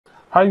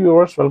Hi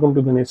viewers, welcome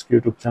to the Gani's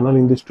YouTube channel.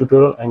 In this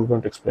tutorial, I am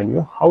going to explain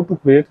you how to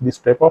create this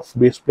type of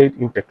base plate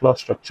in Tekla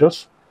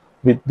Structures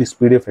with this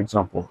PDF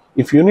example.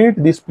 If you need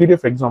this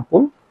PDF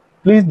example,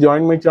 please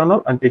join my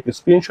channel and take a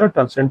screenshot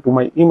and send to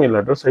my email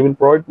address. I will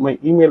provide my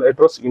email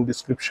address in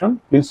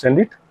description. Please send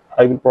it.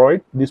 I will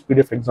provide this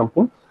PDF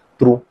example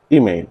through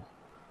email.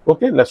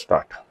 Okay, let's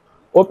start.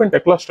 Open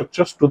Tekla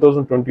Structures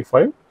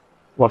 2025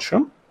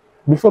 version.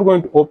 Before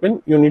going to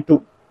open, you need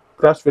to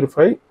cross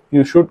verify.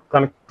 You should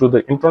connect to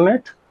the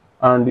internet,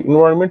 and the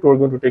environment we're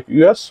going to take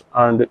US,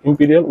 and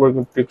Imperial we're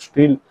going to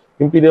take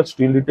Imperial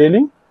Steel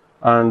Detailing,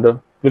 and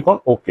click on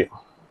OK.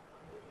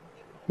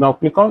 Now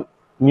click on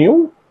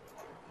New,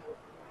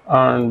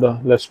 and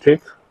let's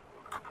take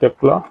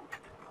Tekla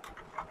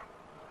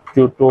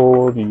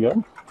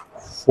Tutorial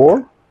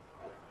 4,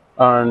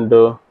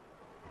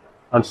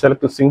 and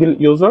select a single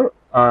user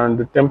and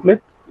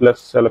template. Let's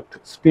select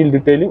Steel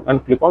Detailing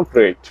and click on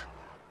Create.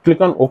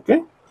 Click on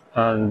OK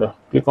and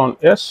click on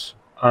Yes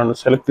and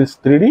select this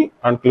 3D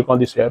and click on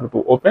this arrow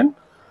to open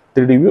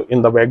 3D view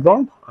in the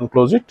background and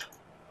close it.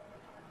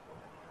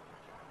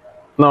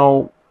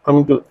 Now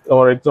coming to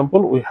our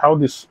example, we have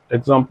this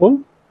example.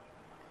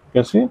 You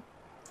can see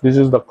this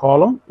is the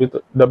column with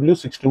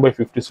W16 by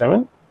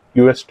 57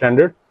 US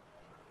standard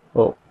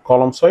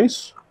column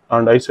size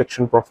and I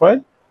section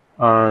profile,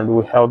 and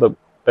we have the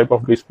type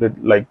of display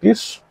like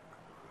this.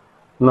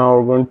 Now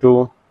we're going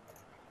to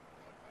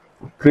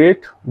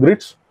create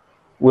grids.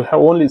 We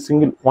have only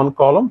one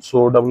column,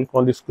 so double click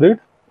on this grid.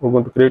 We're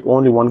going to create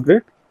only one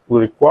grid we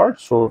require,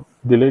 so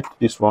delete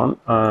this one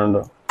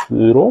and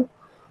 0,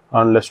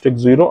 and let's take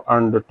 0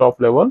 and the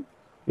top level.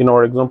 In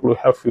our example we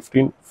have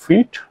 15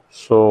 feet,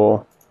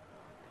 so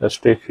let's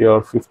take here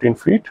 15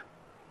 feet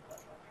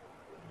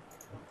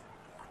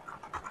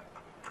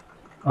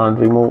and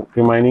remove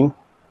remaining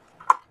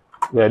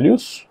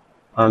values,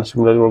 and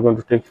similarly we're going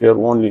to take here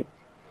only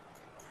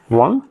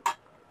 1,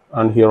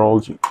 and here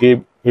also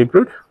a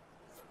grid,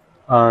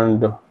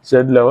 and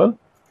Z level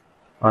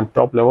and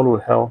top level we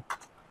have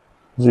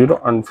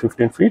 0 and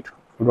 15 feet.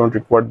 We don't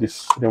require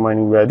this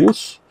remaining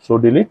values, so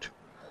delete,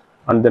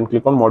 and then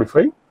click on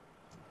modify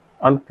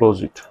and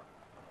close it.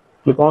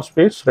 Click on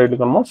space, right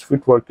click on mouse,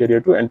 fit work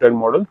area to entire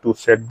model to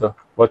set the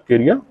work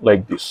area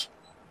like this.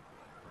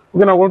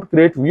 Okay, now I'm going to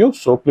create views,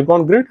 so click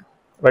on grid,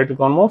 right click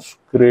on mouse,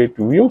 create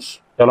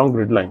views along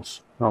grid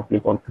lines. Now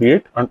click on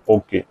create and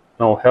OK.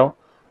 Now we have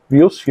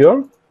views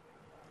here,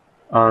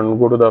 and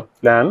go to the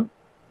plan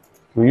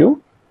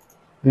view.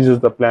 This is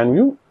the plan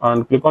view,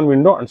 and click on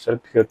window and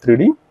select here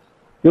 3D.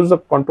 Use the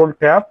control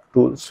tab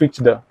to switch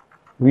the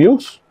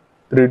views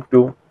 3D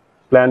to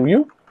plan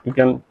view. You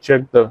can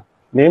check the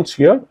names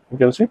here. You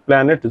can see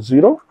planet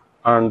 0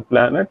 and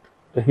planet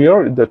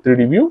here is the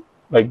 3D view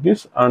like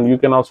this, and you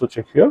can also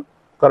check here.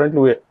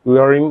 Currently we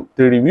are in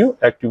 3D view,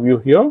 active view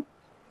here.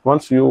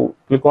 Once you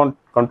click on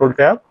control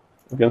tab,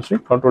 you can see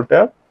control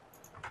tab,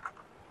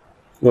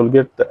 you will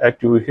get the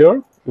active view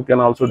here. You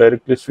can also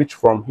directly switch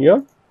from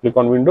here. Click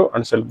on window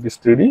and select this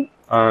 3D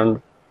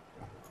and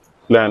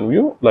plan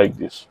view like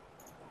this.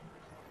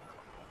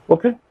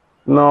 Okay,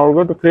 now we're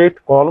going to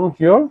create column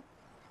here.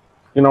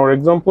 In our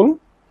example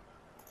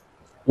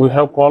we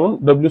have column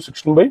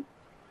W16 by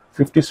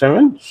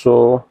 57,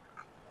 so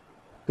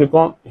click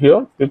on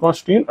here, click on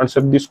steel and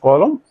select this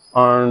column,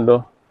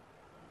 and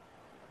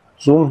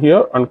zoom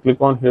here and click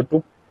on here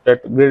to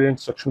at gradient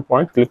section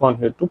point, click on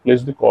here to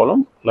place the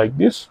column like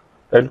this.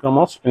 Right click on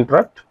mouse,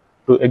 interact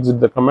to exit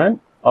the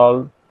command.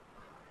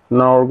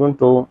 Now we're going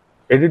to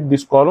edit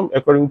this column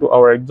according to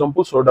our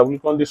example, so double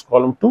click on this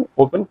column to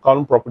open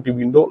column property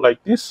window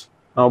like this.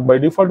 Now by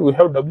default we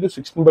have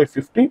W16 by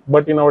 50,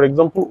 but in our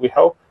example we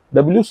have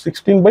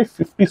W16 by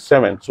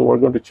 57, so we're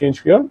going to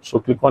change here. So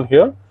click on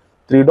here,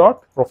 3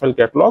 dot profile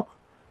catalog,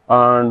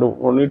 and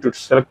we need to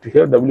select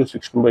here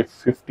W16 by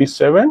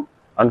 57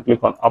 and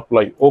click on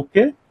apply.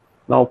 OK.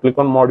 Now click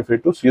on modify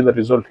to see the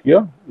result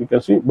here. You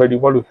can see by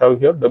default we have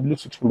here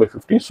W16 by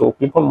 50, so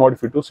click on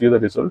modify to see the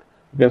result.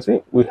 You can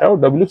see we have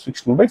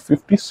W16 by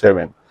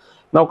 57.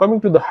 Now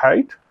coming to the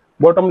height,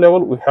 bottom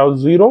level we have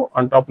 0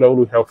 and top level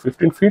we have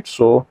 15 feet.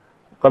 So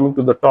coming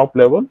to the top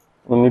level,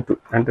 we need to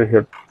enter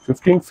here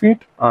 15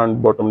 feet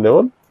and bottom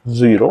level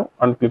 0,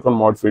 and click on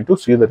modify to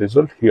see the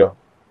result here.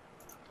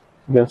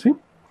 You can see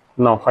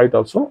now height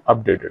also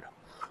updated.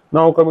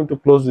 Now coming to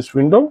close this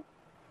window.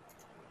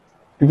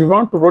 If you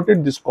want to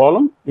rotate this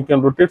column, you can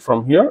rotate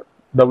from here.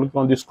 Double click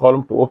on this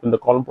column to open the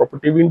column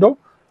property window,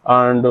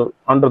 and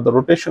under the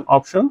rotation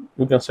option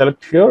you can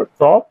select here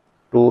top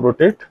to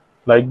rotate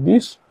like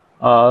this,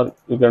 or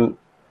you can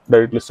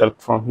directly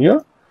select from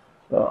here.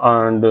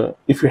 And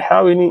if you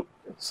have any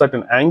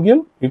certain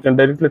angle, you can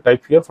directly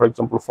type here, for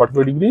example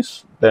 45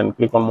 degrees, then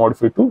click on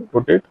modify to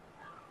rotate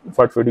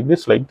 45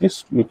 degrees like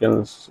this. You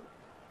can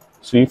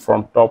see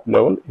from top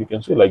level, you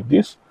can see like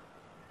this.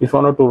 If you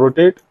want to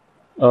rotate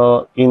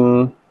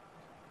in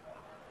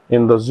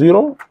the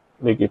 0,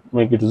 make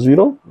it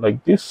 0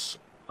 like this,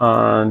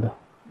 and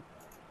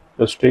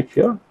let's take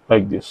here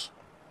like this.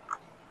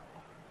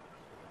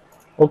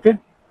 Okay,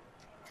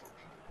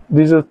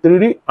 this is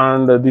 3D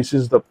and this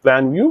is the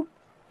plan view.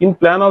 In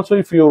plan also,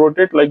 if you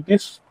rotate like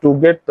this to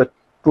get the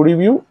 2D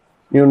view,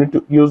 you need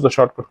to use the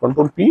shortcut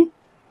Control P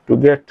to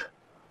get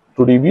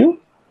 2D view,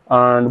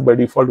 and by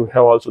default we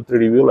have also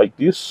 3D view like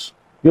this.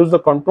 Use the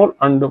control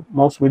and the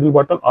mouse middle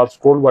button or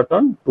scroll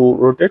button to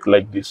rotate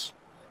like this,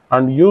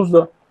 and use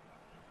the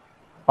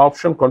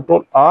option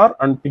Control R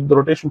and pick the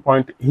rotation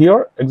point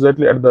here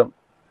exactly at the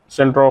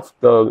center of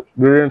the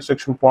gradient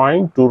section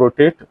point to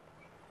rotate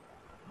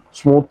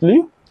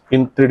smoothly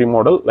in 3D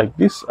model like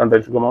this, and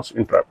right click mouse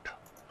interrupt.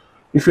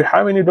 If you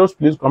have any doubts,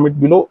 please comment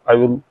below. I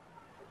will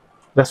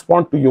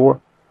respond to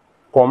your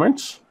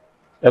comments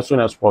as soon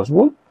as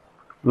possible.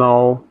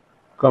 Now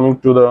coming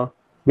to the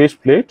base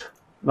plate,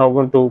 now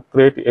we're going to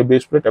create a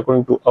base plate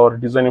according to our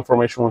design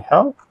information we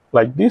have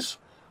like this.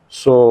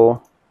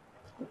 So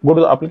go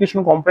to the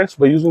application components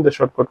by using the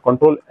shortcut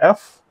Control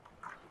F,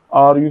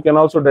 or you can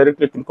also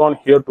directly click on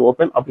here to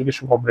open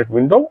application component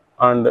window,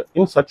 and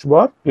in search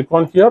bar click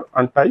on here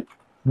and type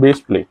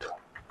base plate.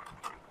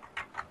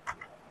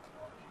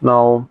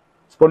 Now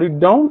scroll it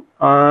down,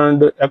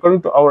 and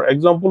according to our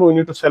example we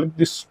need to select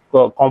this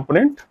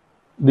component,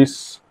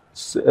 this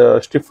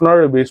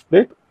stiffener base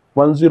plate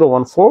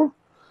 1014,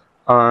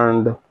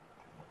 and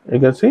you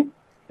can see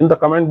in the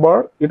command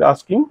bar it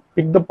asking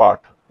pick the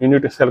part. You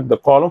need to select the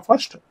column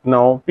first.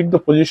 Now pick the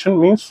position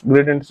means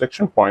gradient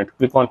section point.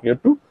 Click on here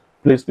to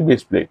place the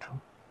base plate.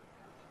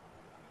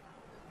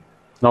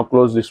 Now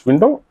close this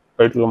window,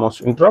 right click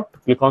mouse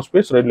interrupt, click on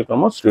space, right click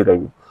mouse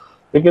review.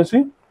 You can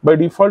see by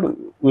default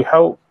we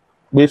have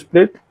base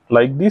plate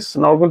like this.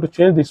 Now we're going to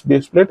change this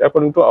base plate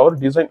according to our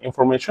design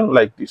information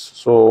like this.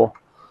 So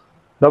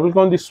double click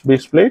on this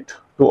base plate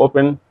to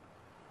open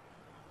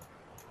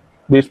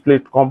base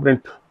plate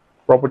component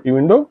property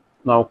window.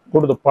 Now go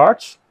to the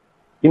parts.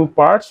 In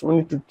parts, we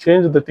need to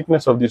change the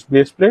thickness of this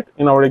base plate.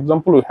 In our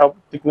example, we have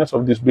thickness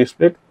of this base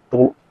plate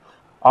to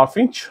 ½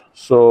 inch.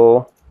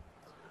 So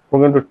we're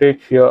going to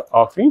take here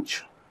 ½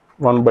 inch,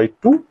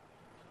 1/2.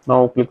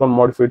 Now click on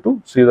modify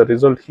to see the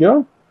result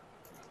here.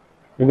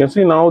 You can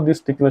see now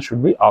this thickness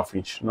should be ½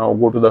 inch. Now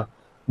go to the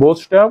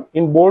bolts tab.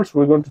 In bolts,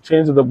 we're going to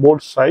change the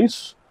bolt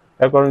size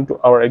according to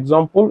our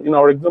example. In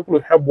our example,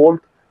 we have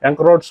bolt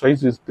anchor rod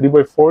size is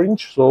 3/4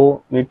 inch.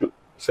 So need to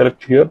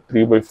select here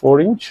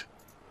 3/4 inch.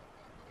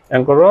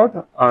 Anchor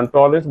rod, and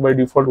tolerance by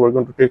default we're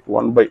going to take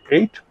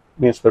 1/8,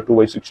 means the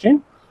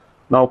 2/16.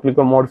 Now click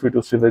on modify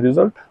to see the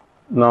result.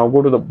 Now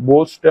go to the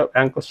bolts tab,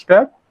 anchors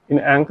tab. In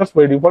anchors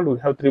by default we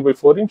have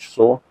 3/4 inch,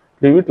 so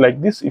leave it like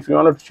this. If you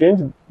want to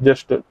change,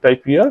 just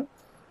type here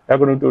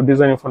according to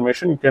design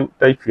information. You can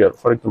type here,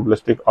 for example,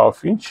 let's take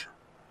 ½ inch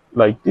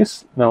like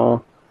this.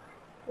 Now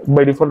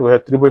by default we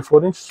have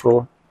 3/4 inch,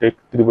 so take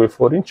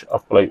 3/4 inch,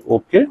 apply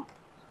OK.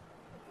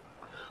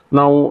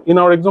 Now in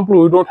our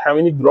example we don't have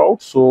any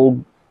grout, so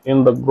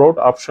in the grout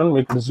option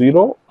make it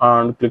 0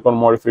 and click on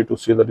modify to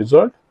see the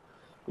result.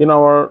 In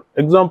our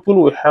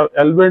example we have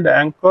L-bend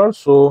anchor,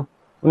 so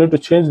we need to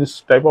change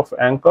this type of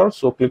anchor,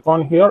 so click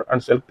on here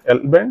and select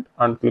L-bend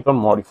and click on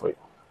modify.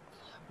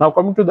 Now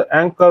coming to the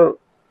anchor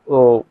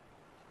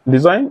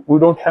design, we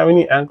don't have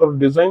any anchor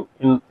design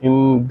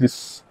in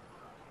this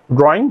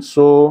drawing,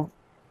 so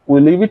we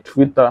leave it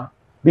with the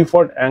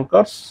default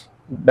anchors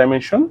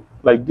dimension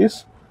like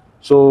this.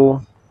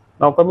 So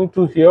now coming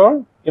to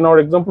here, in our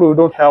example we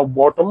don't have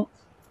bottom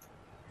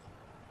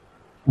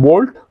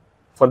bolt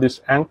for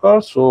this anchor,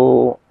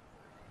 so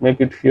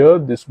make it here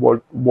this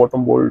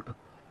bottom bolt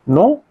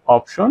no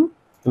option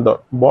in the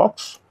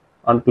box,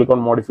 and click on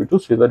modify to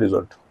see the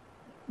result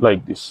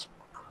like this.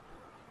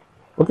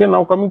 Okay,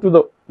 now coming to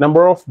the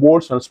number of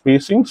bolts and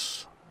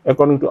spacings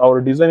according to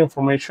our design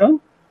information.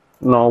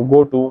 Now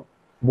go to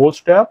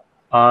bolts tab,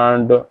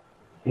 and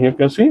here you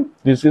can see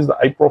this is the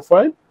eye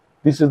profile,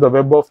 this is the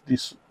web of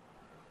this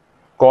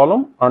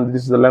column, and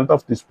this is the length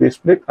of this base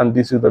plate, and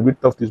this is the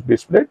width of this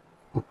base plate.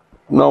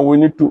 Now we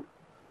need to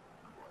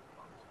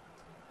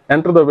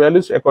enter the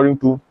values according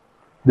to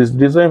this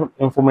design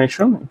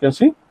information. You can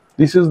see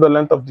this is the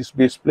length of this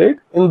base plate.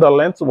 In the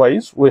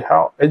lengthwise we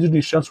have edge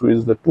distance, which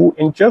is the 2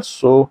 inches,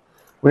 so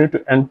we need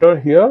to enter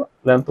here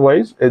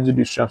lengthwise edge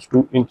distance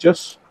 2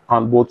 inches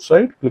on both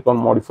sides. Click on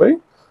modify.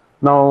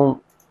 Now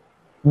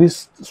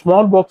this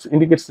small box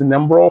indicates the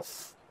number of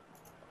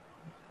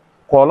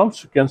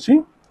columns. You can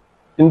see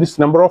in this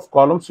number of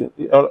columns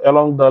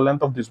along the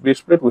length of this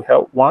base plate we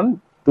have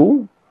 1,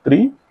 2,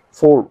 3,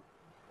 4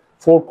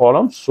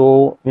 columns,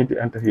 so need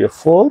to enter here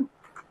 4.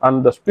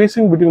 And the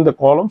spacing between the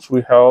columns,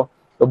 we have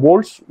the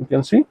bolts. You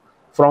can see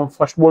from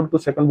first bolt to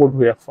second bolt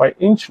we have 5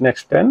 inch,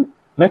 next 10,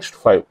 next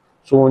 5.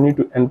 So we need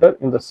to enter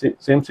in the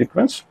same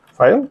sequence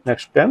 5,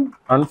 next 10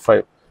 and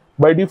 5.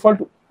 By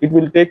default it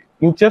will take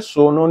inches,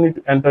 so no need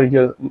to enter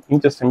here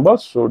inches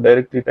symbols, so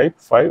directly type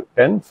 5,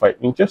 10, 5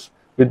 inches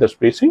with the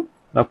spacing.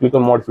 Now click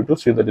on modify to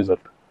see the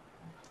result.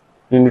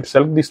 You need to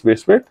select this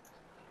base plate.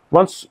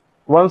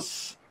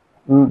 Once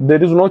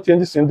there is no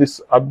changes in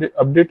this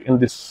update in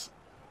this,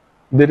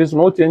 there is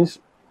no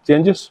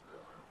changes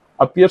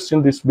appears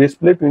in this base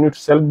plate, you need to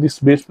select this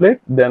base plate,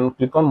 then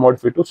click on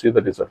modify to see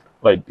the result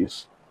like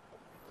this.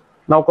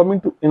 Now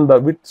coming to in the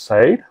width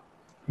side,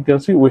 you can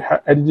see we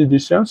have edge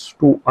distance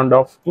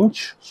 2.5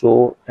 inch,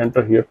 so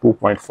enter here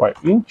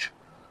 2.5 inch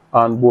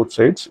on both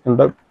sides in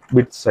the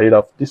width side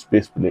of this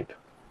base plate.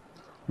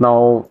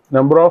 Now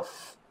number of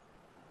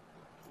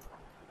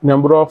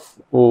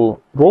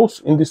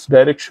rows in this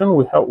direction,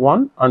 we have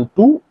 1 and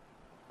 2,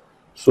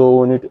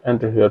 so we need to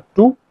enter here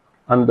 2,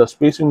 and the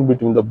spacing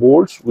between the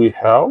bolts we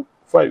have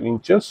 5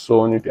 inches,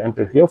 so we need to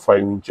enter here 5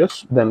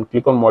 inches. Then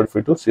click on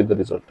modify to see the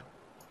result.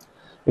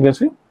 You can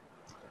see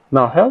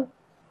now have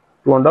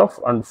 2.5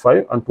 and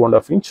 5 and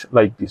 2.5 inch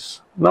like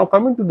this. Now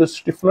coming to the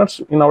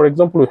stiffeners, in our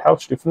example we have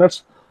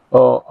stiffeners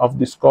of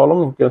this column.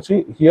 You can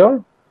see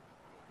here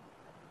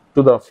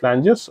to the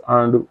flanges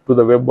and to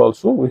the web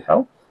also we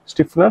have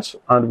stiffeners,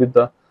 and with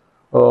the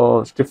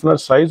stiffener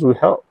size we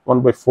have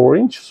 1/4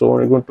 inch, so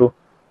we're going to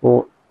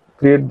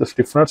create the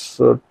stiffeners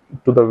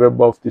to the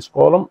web of this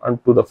column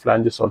and to the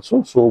flanges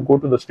also. So go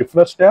to the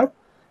stiffeners tab.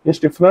 In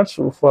stiffeners,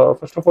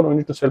 first of all we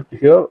need to select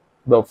here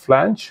the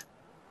flange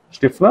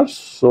stiffeners,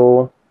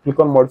 so click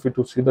on modify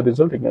to see the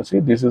result. You can see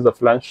this is the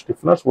flange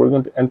stiffeners. We're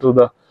going to enter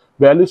the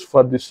values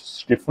for this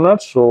stiffener.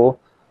 So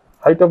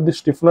height of this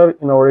stiffener,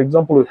 in our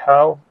example we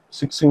have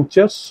 6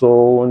 inches,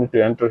 so we need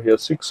to enter here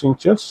 6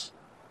 inches.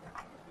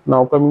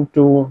 Now coming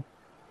to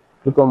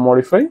click on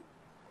modify.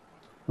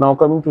 Now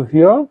coming to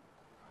here,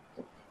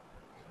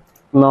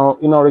 now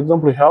in our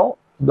example we have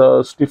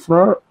the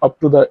stiffener up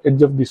to the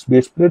edge of this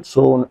base plate,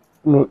 so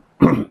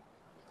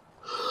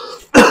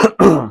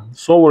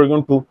so we're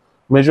going to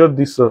measure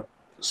this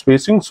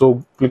spacing.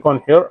 So click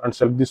on here and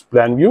select this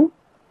plan view,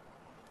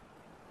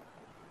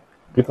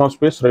 click on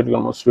space, right click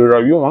on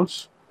stereo view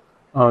once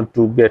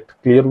to get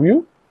clear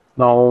view.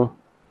 Now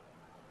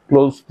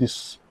close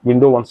this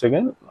window once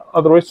again,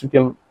 otherwise you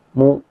can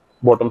move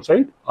bottom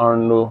side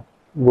and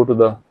go to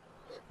the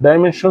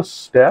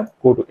dimensions tab,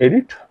 go to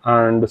edit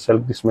and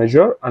select this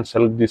measure and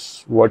select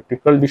this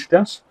vertical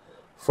distance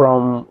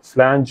from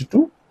flange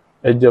to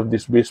edge of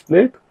this base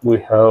plate.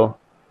 We have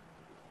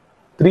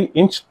 3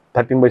 inch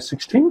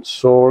 13/16,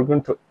 so we're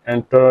going to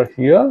enter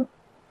here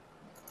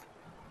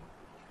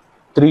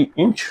 3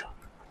 inch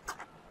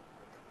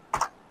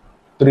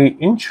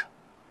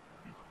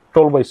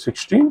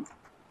 12/16.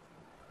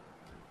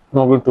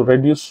 Now we're going to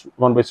reduce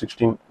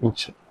 1/16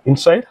 inch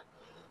inside,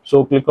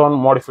 so click on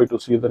modify to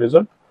see the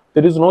result.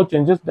 There is no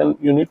changes, then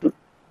you need to,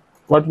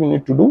 what you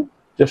need to do,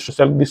 just to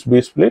select this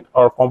base plate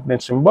or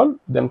component symbol,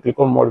 then click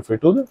on modify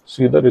to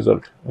see the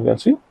result. You can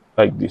see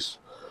like this.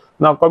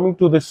 Now coming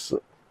to this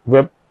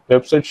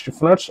website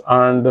stiffeners,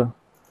 and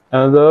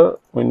another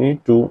we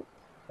need to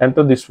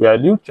enter this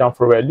value,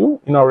 chamfer value.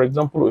 In our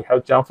example we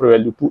have chamfer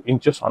value 2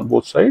 inches on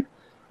both sides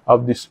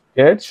of this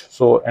edge,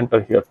 so enter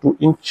here 2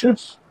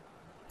 inches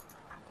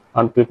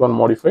and click on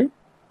modify.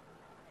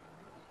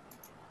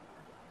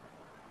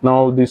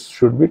 Now this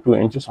should be 2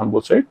 inches on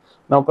both sides.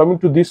 Now coming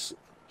to this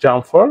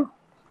chamfer,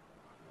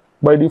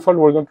 by default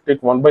we're going to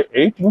take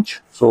 1/8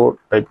 inch, so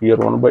type here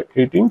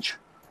 1/8 inch.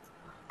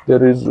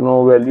 There is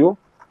no value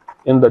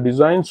in the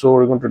design, so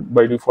we're going to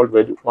by default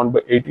value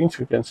 1/8 inch.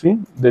 You can see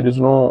there is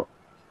no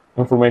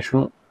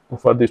information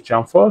for this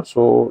chamfer,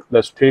 so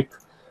let's take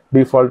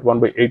default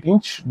 1/8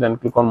 inch, then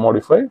click on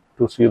modify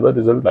to see the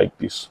result like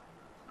this.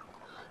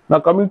 Now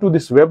coming to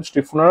this web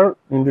stiffener,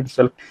 you need to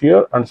select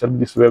here and select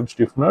this web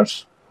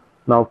stiffeners.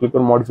 Now click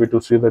on modify to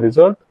see the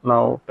result.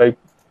 Now type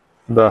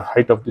the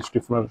height of the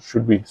stiffener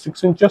should be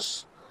 6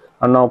 inches.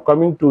 And now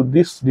coming to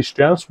this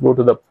distance, go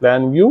to the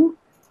plan view.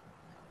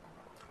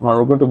 Now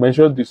we're going to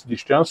measure this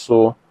distance,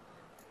 so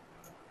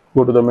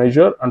go to the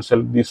measure and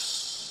select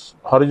this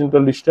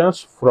horizontal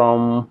distance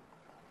from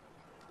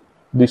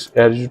this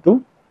edge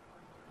to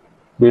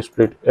base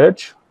plate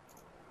edge.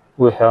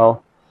 We have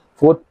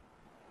 4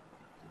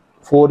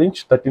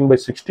 inch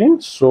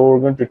 13/16, so we're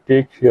going to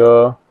take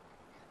here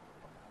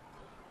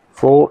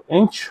 4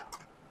 inch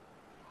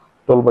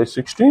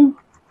 12/16.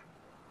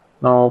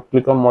 Now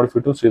click on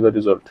modify to see the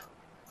result.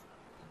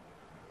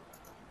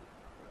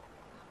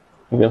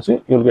 You can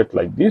see you'll get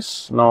like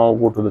this. Now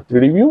go to the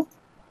 3D view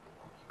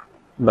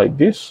like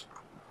this.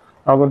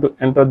 I'm going to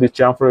enter the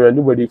chamfer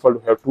value. By default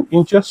we have 2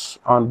 inches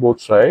on both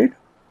sides,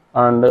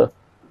 and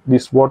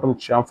this bottom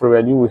chamfer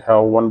value we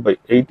have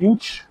 1/8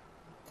 inch.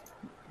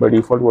 By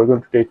default we're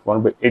going to take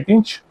 1/8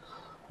 inch.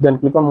 Then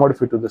click on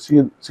modify to the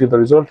see the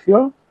result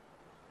here.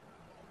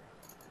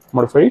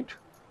 Modify it.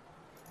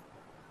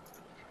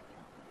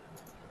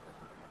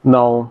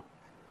 Now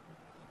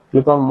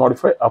click on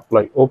modify,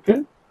 apply,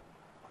 OK.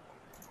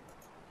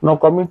 Now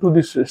coming to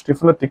this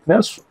stiffener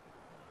thickness,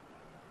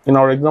 in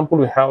our example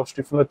we have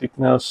stiffener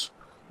thickness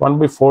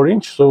 1/4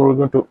 inch, so we're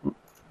going to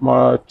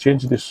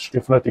change this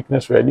stiffener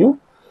thickness value.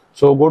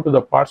 So go to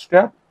the parts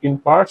tab. In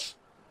parts,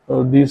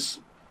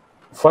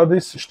 for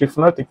this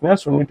stiffener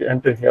thickness we need to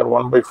enter here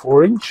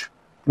 1/4 inch.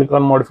 Click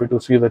on modify to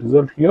see the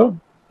result here.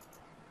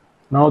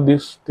 Now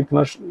this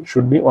thickness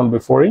should be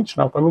 1/4 inch.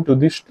 Now coming to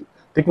this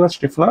thickness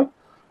stiffener,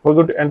 we're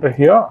going to enter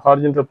here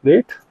horizontal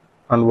plate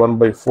and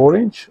 1/4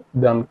 inch.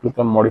 Then click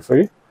on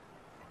modify.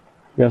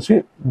 You can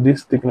see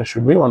this thickness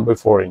should be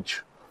 1/4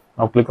 inch.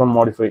 Now click on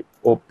modify,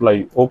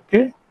 apply,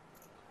 OK.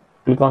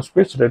 Click on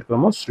space, right click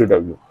mouse,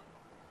 3D view.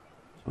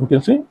 You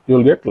can see you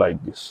will get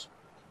like this.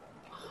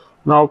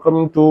 Now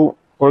coming to,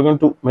 we're going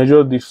to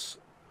measure these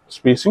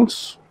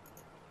spacings.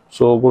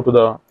 So go to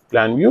the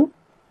plan view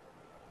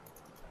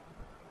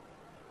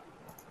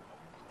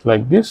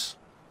like this.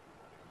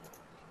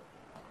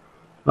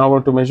 Now we're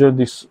going to measure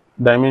these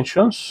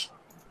dimensions.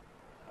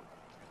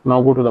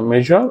 Now go to the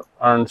measure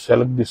and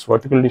select this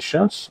vertical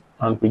distance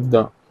and pick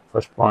the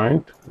first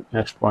point,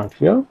 next point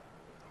here.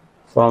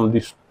 From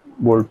this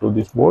bolt to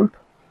this bolt,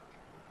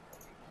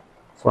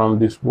 from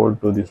this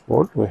bolt to this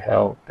bolt, we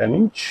have 10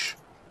 inch,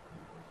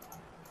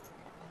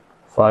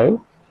 5,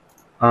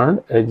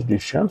 and edge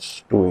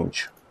distance 2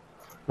 inch.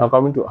 Now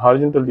coming to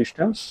horizontal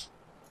distance,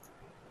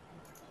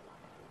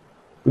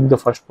 pick the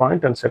first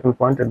point and second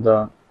point at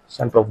the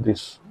center of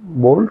this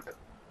bolt,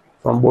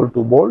 from bolt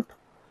to bolt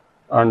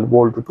and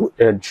bolt to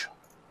edge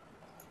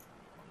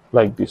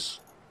like this.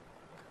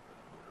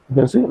 You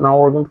can see now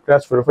we're going to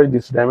cross verify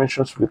these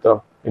dimensions with a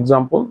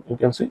example. You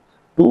can see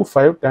 2,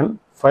 5, 10,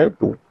 5,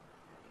 2,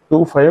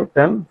 2, 5,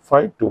 10,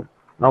 5, 2.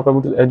 Now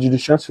coming to the edge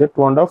distance here,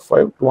 2.5,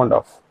 5,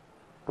 2.5,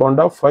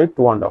 2.5, 5,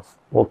 2.5.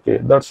 Okay,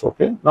 that's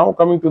okay. Now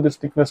coming to this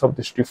thickness of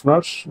the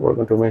stiffeners, we're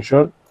going to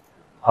measure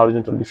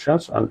horizontal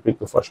distance and pick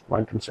the first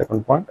point and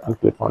second point and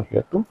click on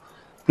here to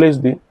place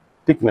the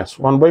thickness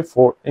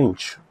 1/4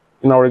 inch.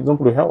 In our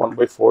example, we have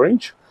 1/4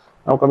 inch.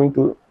 Now coming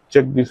to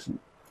check this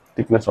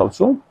thickness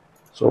also.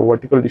 So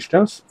vertical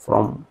distance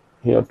from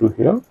here to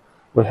here,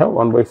 we have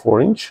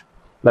 1/4 inch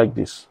like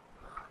this.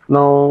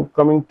 Now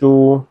coming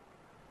to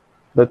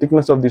the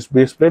thickness of this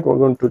base plate, we're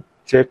going to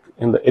check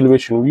in the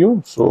elevation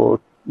view. So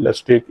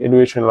let's take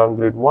elevation along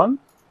grid 1.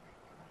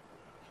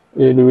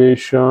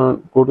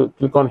 Elevation, go to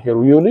click on here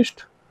view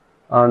list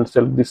and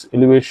select this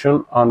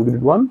elevation on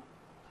grid 1.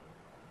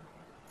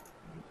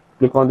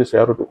 Click on this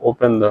arrow to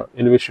open the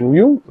elevation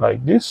view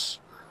like this.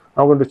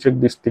 Now I'm going to check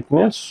this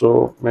thickness.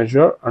 So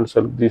measure and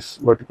select this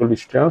vertical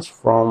distance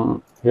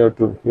from here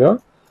to here.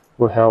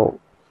 We have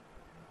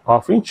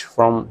 ½ inch.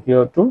 From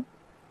here to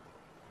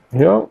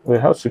here we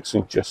have 6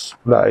 inches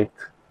like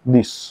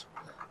this.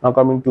 Now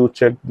coming to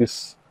check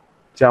this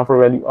chamfer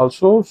value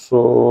also.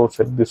 So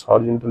set this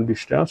horizontal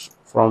distance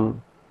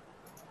from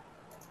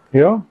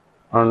here,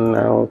 and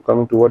now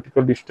coming to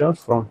vertical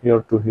distance from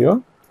here to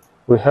here,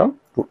 we have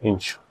 2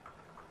 inch.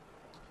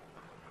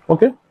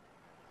 Okay.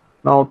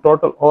 Now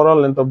total overall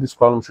length of this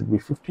column should be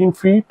 15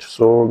 feet.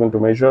 So we're going to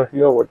measure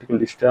here vertical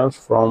distance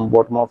from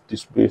bottom of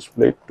this base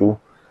plate to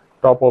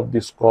top of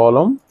this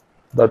column.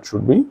 That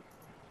should be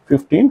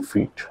 15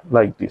 feet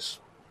like this.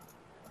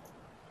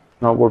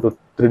 Now go to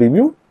 3D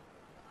view.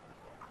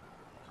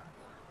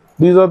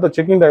 These are the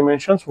checking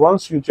dimensions.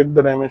 Once you check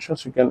the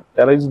dimensions, you can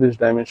erase these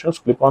dimensions.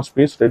 Click on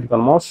space, right click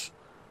on mouse,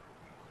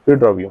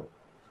 redraw view.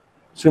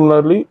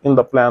 Similarly, in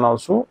the plan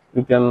also,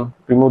 you can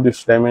remove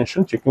this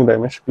dimension, checking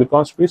dimension. Click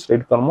on space, right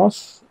click on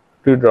mouse,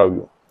 redraw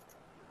view.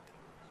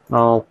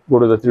 Now go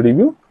to the 3D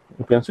view.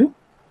 You can see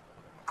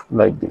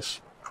like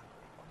this.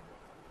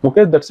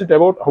 Okay, that's it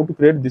about how to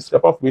create this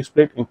type of base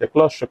plate in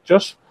Tekla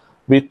Structures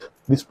with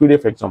this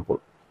PDF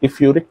example.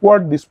 If you require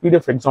this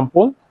PDF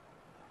example,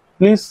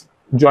 please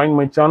join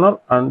my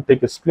channel and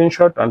take a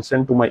screenshot and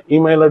send to my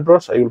email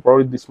address. I will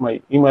provide this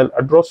my email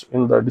address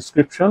in the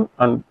description,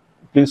 and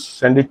please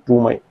send it to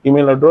my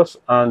email address.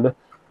 And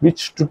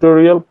which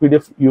tutorial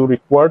PDF you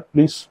required,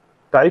 please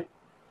type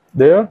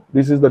there.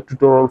 This is the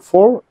tutorial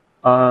 4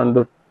 and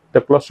the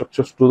Tekla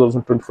Structures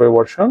 2025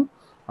 version.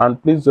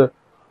 And please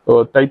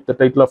type the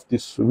title of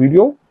this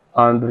video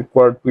and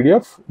required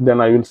PDF. Then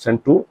I will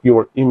send to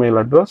your email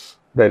address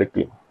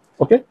directly.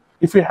 Okay.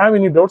 If you have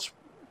any doubts,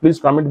 please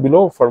comment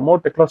below. For more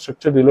Tekla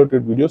Structure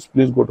related videos,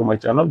 please go to my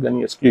channel,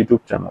 Gani SK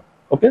YouTube channel.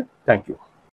 Okay. Thank you.